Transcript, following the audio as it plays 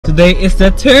Today is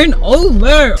the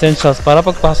turnover! Essentials para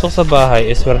pagpasok sa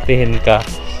bahay, iswertihin ka.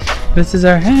 This is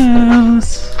our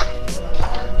house.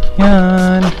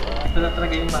 Yan. Ito na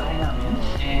talaga yung bahay namin.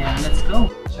 And let's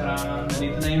go! Charang!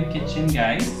 Nandito na yung kitchen,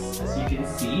 guys. As you can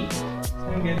see.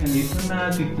 So again, nandito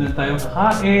na. Dito na tayo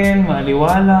kakain.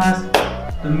 Maliwalas.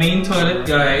 The main toilet,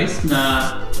 guys,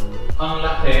 na ang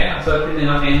laki. Ang sulit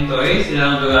din ang toys.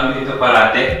 Sila ang gagamit dito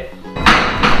parate.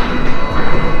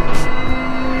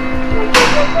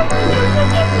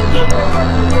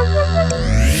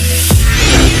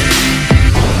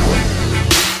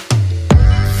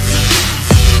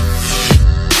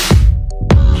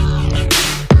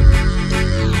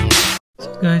 So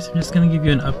guys, I'm just gonna give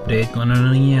you an update kung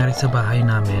ano nangyayari sa bahay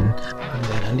namin. And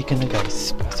then, halika na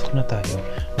guys, pasok na tayo.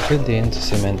 Ito din,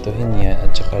 sementohin niya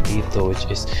at saka dito, which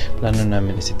is, plano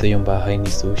namin is ito yung bahay ni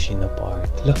Sushi na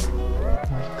part. Look!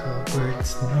 My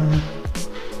cupboards na.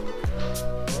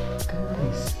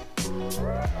 Guys!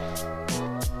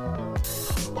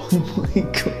 Oh my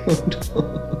God!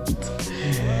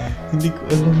 Hindi ko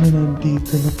alam na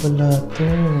nandito na pala to.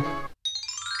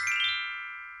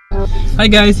 Hi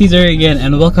guys, Caesar again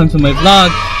and welcome to my vlog.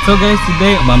 So guys,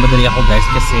 today, mamadali ako guys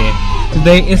kasi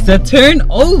today is the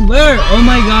turnover! Oh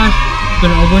my gosh!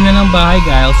 Turnover na ng bahay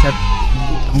guys.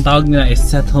 Ang tawag nila is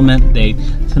settlement date.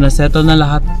 So na-settle na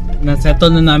lahat,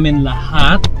 na-settle na namin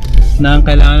lahat ng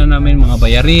kailangan na namin mga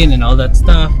bayarin and all that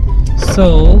stuff.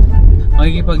 So,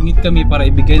 makikipag-meet kami para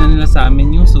ibigay na nila sa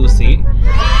amin yung susi.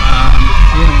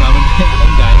 Yun, mamadali ako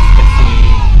guys kasi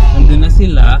nandun na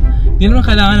sila. Hindi naman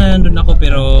kailangan na nandun ako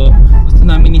pero gusto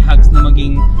namin ni Hugs na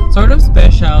maging sort of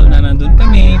special na nandun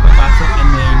kami, papasok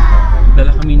and then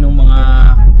dala kami ng mga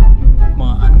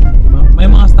may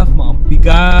mga stuff, mga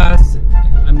bigas.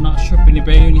 I'm not sure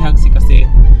pinipare yun ni Hugs kasi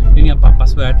yun nga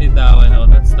papaswerte daw and all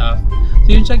that stuff.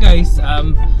 So yun siya guys.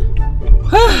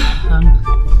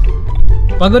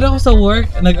 Pagod ako sa work,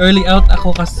 nag-early out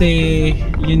ako kasi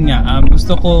yun nga,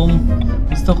 gusto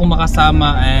kong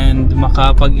makasama and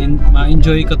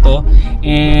ma-enjoy ko to.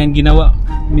 And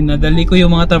minadali ko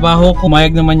yung mga trabaho ko.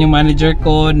 Kumayag naman yung manager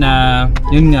ko na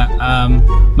yun nga,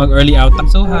 mag-early out. I'm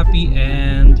so happy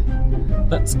and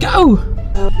let's go!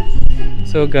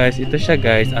 So guys, ito siya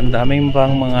guys. Ang daming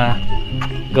bang mga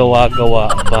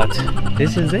gawa-gawa but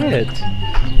this is it.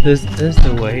 This is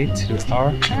the way to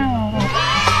our house.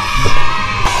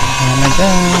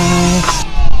 Guys,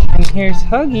 and here's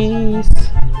Huggies.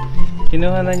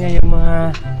 Kinuha na niya yung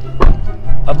mga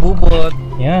abubot.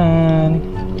 Yan.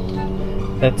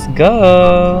 Let's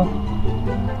go.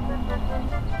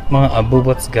 Mga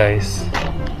abubots guys.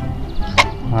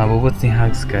 Mga abubots ni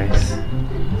Hugs guys.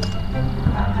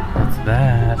 What's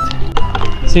that?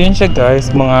 So yun siya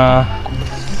guys. Mga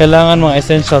kailangan mga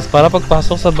essentials para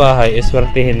pagpasok sa bahay,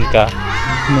 iswertihin ka.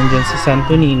 Nandyan si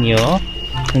Santo Niño.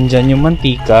 Nandyan yung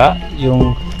mantika,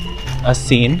 yung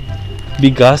asin,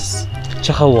 bigas,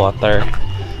 tsaka water.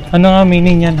 Ano nga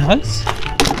meaning yan, Hugs?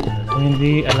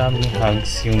 Hindi alam ni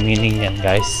Hugs yung meaning yan,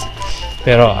 guys.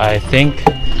 Pero I think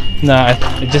na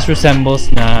it just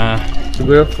resembles na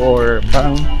siguro for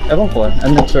parang, ewan ko,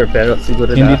 I'm not sure, pero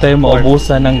siguro hindi tayo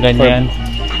maubusan ng ganyan.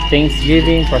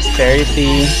 Thanksgiving,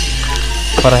 prosperity.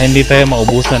 Para hindi tayo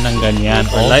maubusan ng ganyan.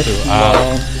 For life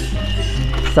long.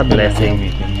 Sa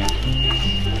blessing.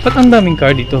 Ba't ang daming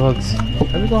car dito, Hugs?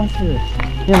 Sabi ko kasi,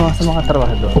 yan mga sa mga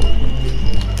trabahador.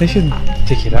 They should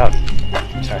check it out.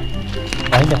 Sorry.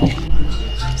 I know.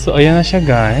 So, ayan na siya,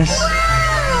 guys.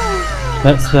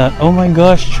 That's that. Oh my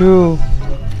gosh, true.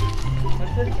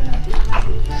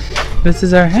 This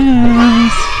is our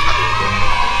house.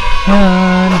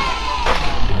 Yan.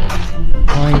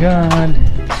 Oh my God.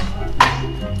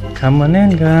 Come on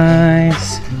in,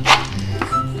 guys.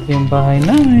 Yung bahay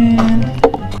namin.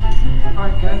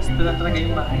 Alright guys, ito na talaga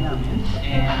yung bahay namin.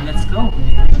 And let's go!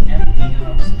 Ito yung empty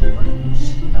house tour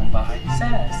ng bahay ni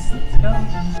Ces. Let's go!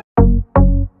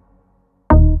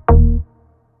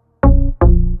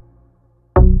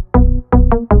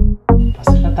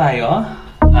 Pasok na tayo.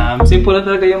 Simple na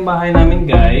talaga yung bahay namin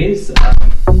guys.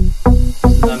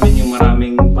 Gusto namin yung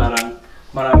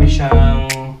marami siyang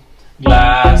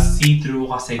glass, see-through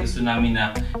kasi gusto namin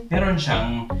na meron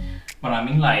siyang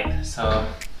maraming light. So,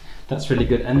 that's really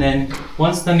good. And then,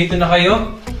 once nandito na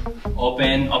kayo,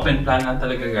 open plan lang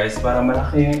talaga guys para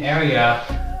malaki yung area.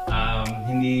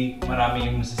 Hindi marami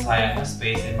yung nasasayang na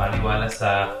space and maliwala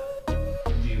sa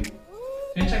view.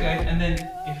 So yun siya guys. And then,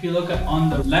 if you look at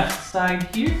on the left side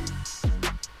here,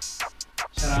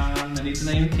 nandito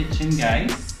na yung kitchen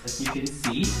guys, as you can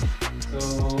see. So,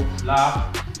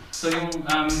 black. So yung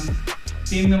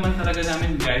theme naman talaga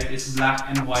namin guys is black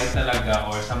and white talaga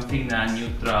or something na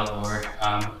neutral or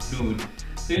nude.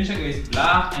 So yun siya guys,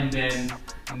 black, and then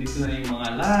nandito na yung mga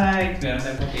lights, meron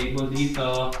tayong table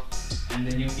dito. And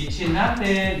then yung kitchen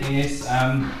natin is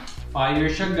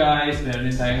fire siya guys, meron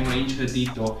din tayong range hood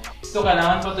dito. Ito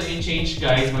kailangan pa ito i-change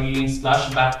guys, magiging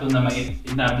splashback to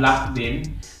na black din.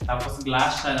 Tapos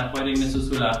glass siya na pwedeng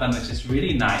nasusulatan, which is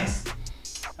really nice.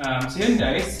 So yun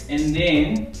guys, and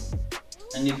then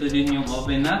nandito din yung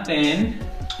oven natin.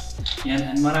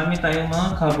 Yan, and marami tayong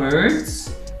mga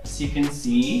cupboards, as you can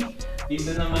see.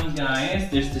 Dito naman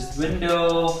guys, there's this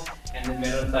window, and then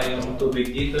meron tayong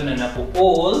tubig dito na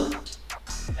napupul.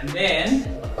 And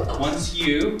then, once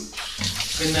you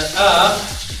open that up,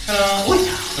 uy!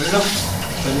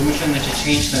 Pwede mo siyang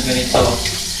na-change na ganito.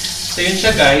 So yun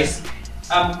siya guys.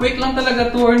 Quick lang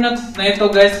talaga tour na ito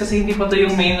guys kasi hindi pa ito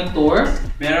yung main na tour.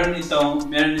 Meron din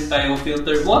tayong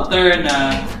filtered water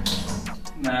na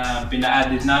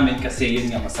pina-added namin kasi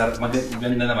yun nga,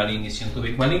 maganda na malinis yung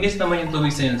tubig. Malinis naman yung tubig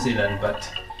sa New Zealand, but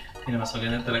yun mas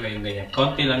maganda talaga yung ganyan.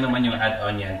 Konti lang naman yung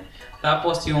add-on yan.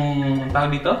 Tapos yung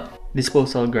tawag dito?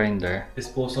 Disposal grinder.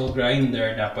 Disposal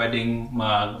grinder na pwedeng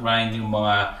mag-grind yung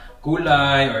mga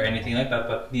gulay or anything like that,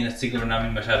 but hindi na siguro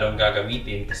namin masyadong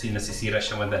gagamitin kasi nasisira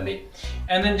siya madali.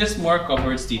 And then just more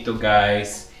cupboards dito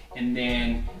guys. And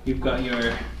then you've got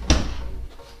your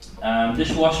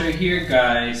dishwasher here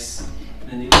guys.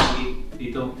 And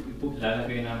dito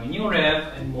lalagay namin yung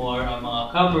ref and more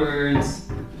mga cupboards.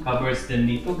 Cupboards din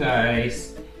dito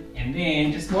guys. And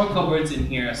then just more cupboards in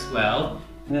here as well.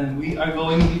 And then we are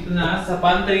going dito na sa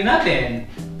pantry natin.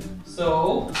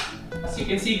 So, as you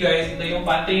can see guys, ito yung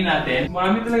pantry natin.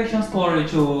 Marami talaga siyang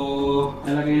storage. So,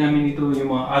 nalagay namin dito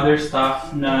yung mga other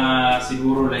stuff na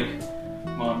siguro like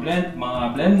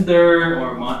mga blender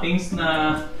or mga things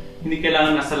na hindi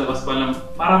kailangan nasa labas pa lang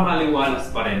para maliwalas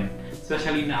pa rin.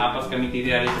 Especially na apat kami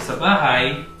titira dito sa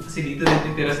bahay. Kasi dito din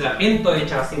titira sila Kinto at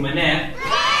saka si Manette.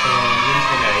 So, yun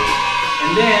siya guys.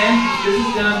 And then, this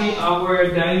is gonna be our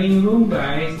dining room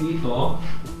guys dito.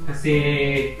 Kasi,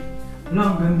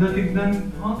 ang ganda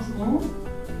tignan. Oh,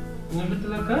 ang ganda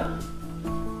talaga.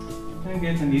 Ayan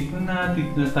guys, nandito na.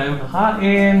 Dito na tayo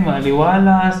kakain,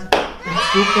 maliwalas. It's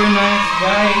super nice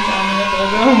guys. Ano na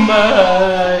talaga ang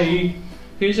bahay.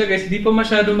 Kaya siya guys, di pa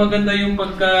masyado maganda yung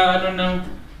pagka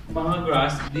ng mga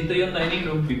grass. Dito yung dining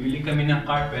room, bibili kami ng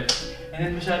carpet. And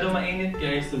then masyado mainit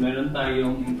guys, so meron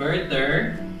tayong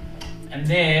inverter. And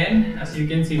then, as you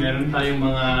can see, meron tayong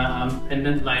mga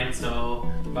pendant lights. So,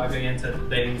 bagay yan sa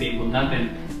dining table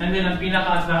natin. And then, ang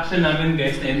pinaka-attraction namin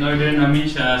guys, na-in-order namin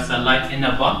siya sa light in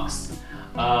a box.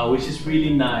 Which is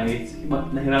really nice.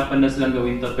 Nahirapan na silang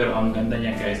gawin to, pero ang ganda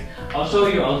niya guys. I'll show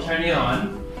you, I'll turn it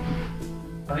on.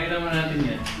 Pakita naman natin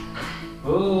yan.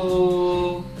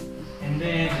 Oh! And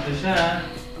then, ito siya.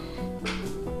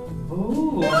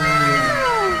 Oh!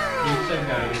 Ito siya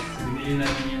guys. Binili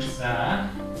natin yan sa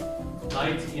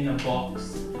lights in a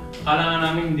box. Akala nga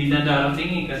namin hindi na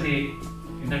darating kasi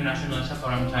international siya,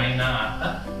 parang China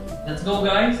ata. Let's go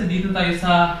guys! Dito tayo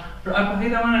sa...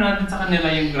 pakita muna natin sa kanila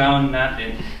yung ground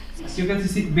natin. As you can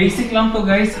see, basic lang to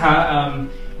guys ha.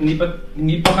 Hindi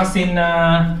pa kasi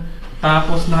na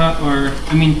tapos lahat or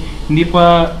hindi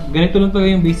pa ganito lang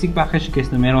talaga yung basic package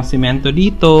guys na merong semento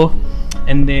dito.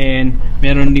 And then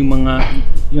meron ding mga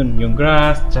yung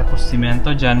grass, tapos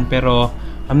semento dyan, pero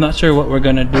I'm not sure what we're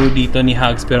gonna do dito ni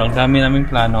Hugs, pero ang dami naming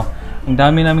plano, ang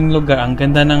dami naming lugar, ang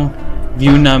ganda ng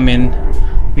view namin.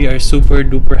 We are super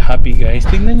duper happy guys.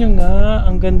 Tingnan nyo nga,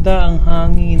 ang ganda, ang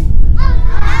hangin.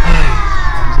 Ay,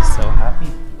 I'm just so happy.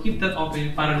 Keep that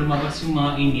open para lumabas yung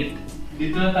mga init.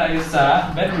 Dito na tayo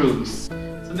sa bedrooms.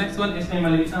 So next one is may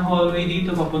maliit na hallway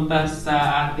dito papunta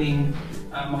sa ating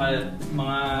mga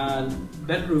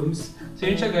bedrooms. So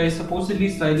yun siya guys, supposedly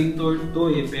sliding door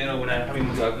to pero wala na kami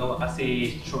magagawa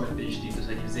kasi shortage dito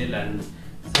sa New Zealand.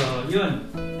 So yun.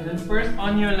 And then first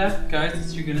on your left guys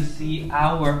is you're gonna see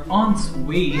our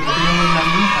ensuite. Ito yung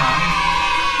NAMIN.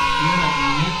 Yun ang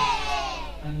init.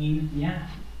 Ang init niya.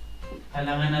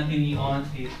 Kailangan natin i-on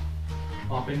it.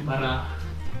 Open para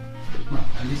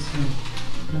maalis yung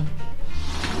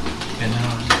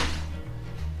gano'n.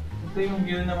 Ito yung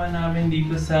view naman namin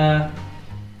dito sa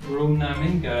room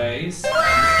namin guys. This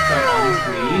is our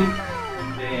ensuite.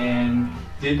 And then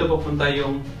dito papunta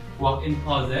yung walk-in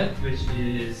closet, which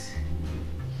is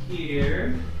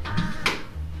here.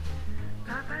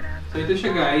 So ito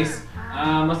siya guys.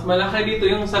 Mas malaki dito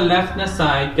yung sa left na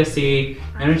side kasi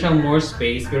meron siyang more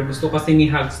space, pero gusto kasi ni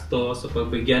Hugs to, so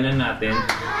pagbigyan na natin.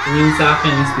 Yung sa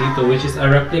akin is dito, which is a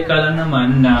replica lang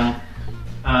naman ng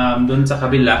dun sa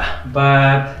kabila.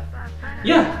 But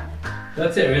yeah,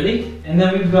 that's it really. And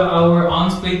then we've got our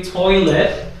ensuite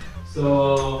toilet.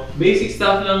 So basic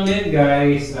stuff lang din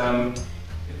guys.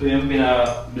 Ito Ito yung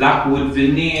blackwood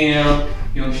vinyl,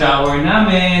 yung shower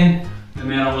namin,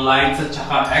 merong lights at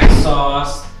saka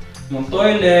exhaust, yung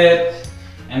toilet,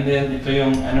 and then ito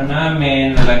yung ano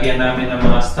namin, lalagyan namin ng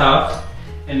mga stuff.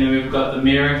 And then we've got the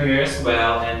mirror here as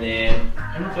well, and then,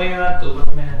 ano kaya ito?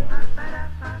 Ba't meron?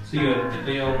 So yun, ito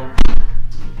yung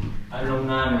ano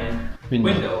namin,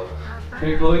 window.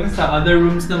 We're going sa other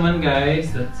rooms naman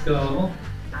guys, let's go.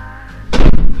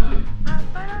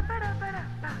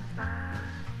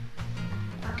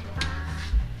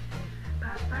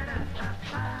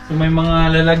 So may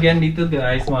mga lalagyan dito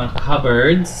guys, mga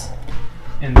cupboards.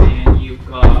 And then you've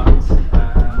got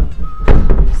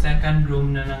second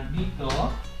room na lang dito,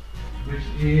 which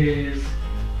is,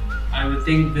 I would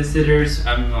think visitors,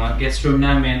 guest room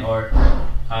namin, or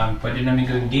pwede namin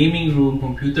gawing gaming room,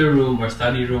 computer room, or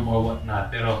study room, or whatnot.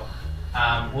 Pero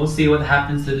we'll see what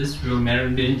happens to this room.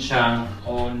 Meron din siyang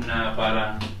own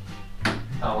parang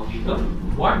tawag dito,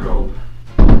 wardrobe.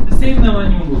 The same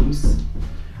naman yung rooms.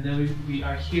 And then we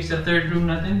are here sa third room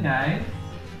natin guys.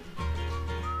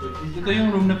 Ito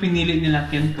yung room na pinili nila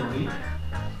Kentoy.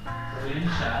 So yun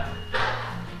siya.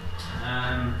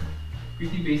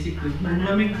 Pretty basic room.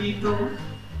 Malamig dito.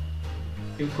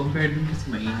 Compared dun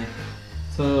kasi mainit.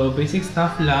 So basic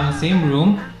stuff lang, same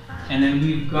room. And then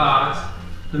we've got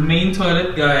the main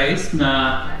toilet guys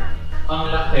na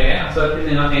ang laki. Ang swerte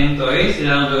nila Kentoy.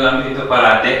 Sila ang gagamit dito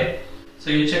parate.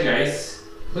 So yun siya guys.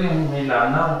 Uy, may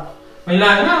lanaw. May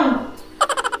lanaw!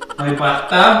 May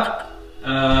bathtub.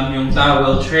 Yung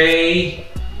towel tray,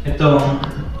 itong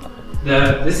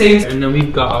the same, and then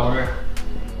we've got our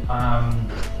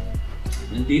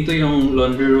nandito yung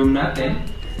laundry room natin,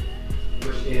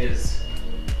 which is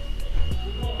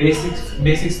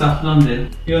basic stuff lang din.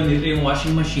 Yun, dito yung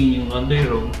washing machine, yung laundry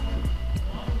room.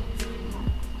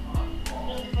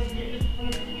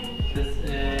 This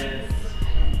is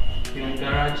yung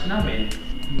garage namin.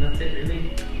 That's it really.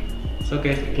 So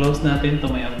okay, close natin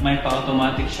to. May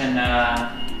pa-automatic siya na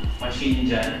machine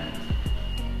dyan.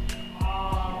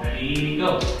 Ready,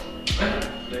 go! Okay,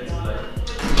 let's start.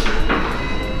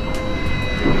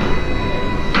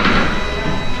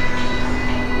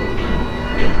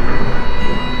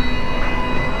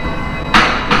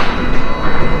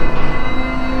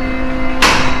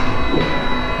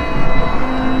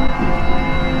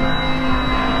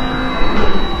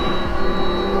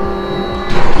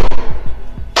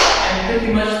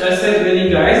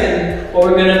 What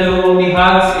we're gonna do when we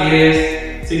hugs is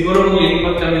siguro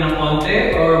maglilipat kami ng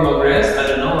konti or mag-rest.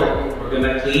 I don't know. We're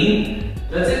gonna clean.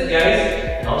 That's it, guys.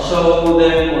 I'll show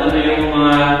them kung ano yung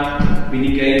mga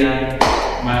binigay ng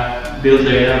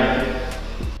builder namin.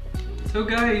 So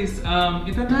guys,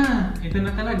 ito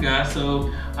na talaga. So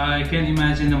I can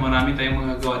imagine na marami tayong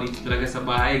mga gawa dito talaga sa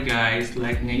bahay, guys.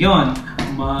 Like ngayon,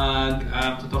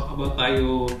 talk about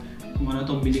tayo kung ano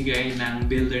itong binigay ng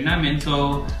builder namin.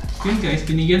 So yun guys,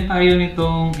 binigyan tayo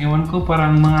nitong, ewan ko,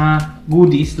 parang mga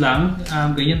goodies lang.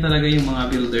 Ganyan talaga yung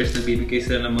mga builders, nagbibigay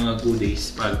sila ng mga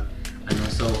goodies pag ano.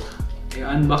 So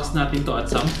i-unbox natin to at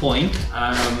some point.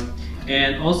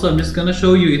 And also, I'm just gonna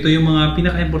show you, ito yung mga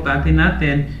pinaka-importante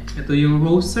natin. Ito yung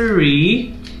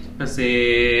rosary. Kasi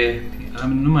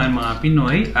naman, mga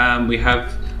Pinoy, we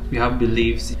have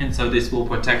beliefs, and so this will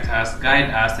protect us, guide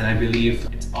us, and I believe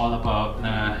it's all about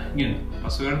na yun,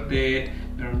 paswerte,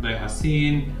 meron tayong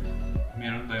asin,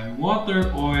 meron tayong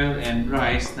water, oil, and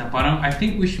rice na parang I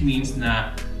think which means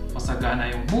na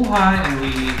masagana yung buhay, and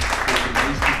we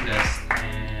will be blessed.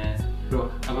 And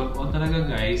bro, about all talaga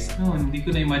guys, no, hindi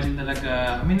ko na-imagine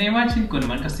talaga. I mean, na-imagine ko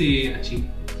naman kasi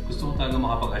gusto ko talaga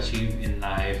makapag-achieve in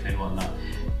life and whatnot.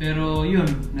 Pero yun,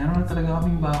 meron na talaga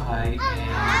kaming bahay,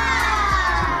 and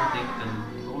thank the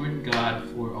Lord God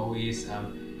for always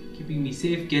keeping me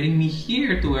safe, getting me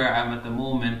here to where I'm at the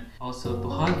moment. Also to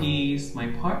Huggies, my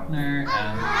partner,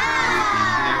 always being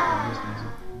there, always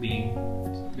being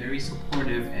very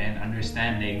supportive and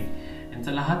understanding. And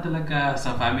sa lahat talaga,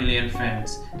 sa family and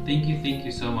friends, thank you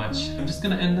so much. I'm just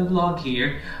gonna end the vlog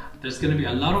here. There's gonna be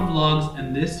a lot of vlogs,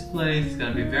 and this place is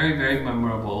gonna be very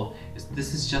memorable.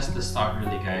 This is just the start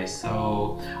really, guys.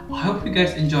 So I hope you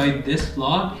guys enjoyed this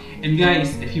vlog. And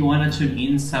guys, if you wanna tune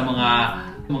in sa mga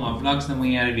vlogs na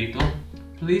mangyayari dito,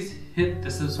 please hit the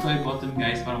subscribe button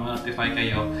guys para ma-notify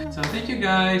kayo. So thank you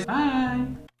guys.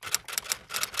 Bye!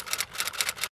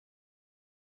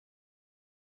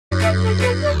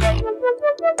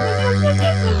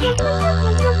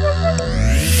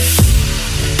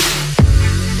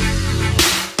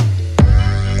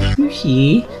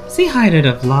 Yuhi, say hi to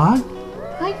the vlog.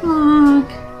 Hi vlog.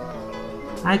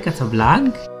 Hi ka sa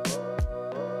vlog.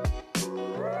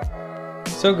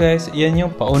 So guys, yan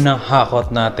yung paunang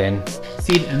hakot natin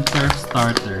seed and turf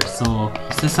starter. So,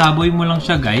 sasaboy mo lang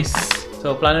siya guys.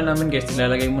 So, plano namin guys,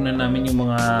 ilalagay muna namin yung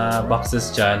mga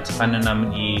boxes dyan. Saka na namin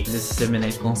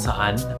i-disseminate kung saan.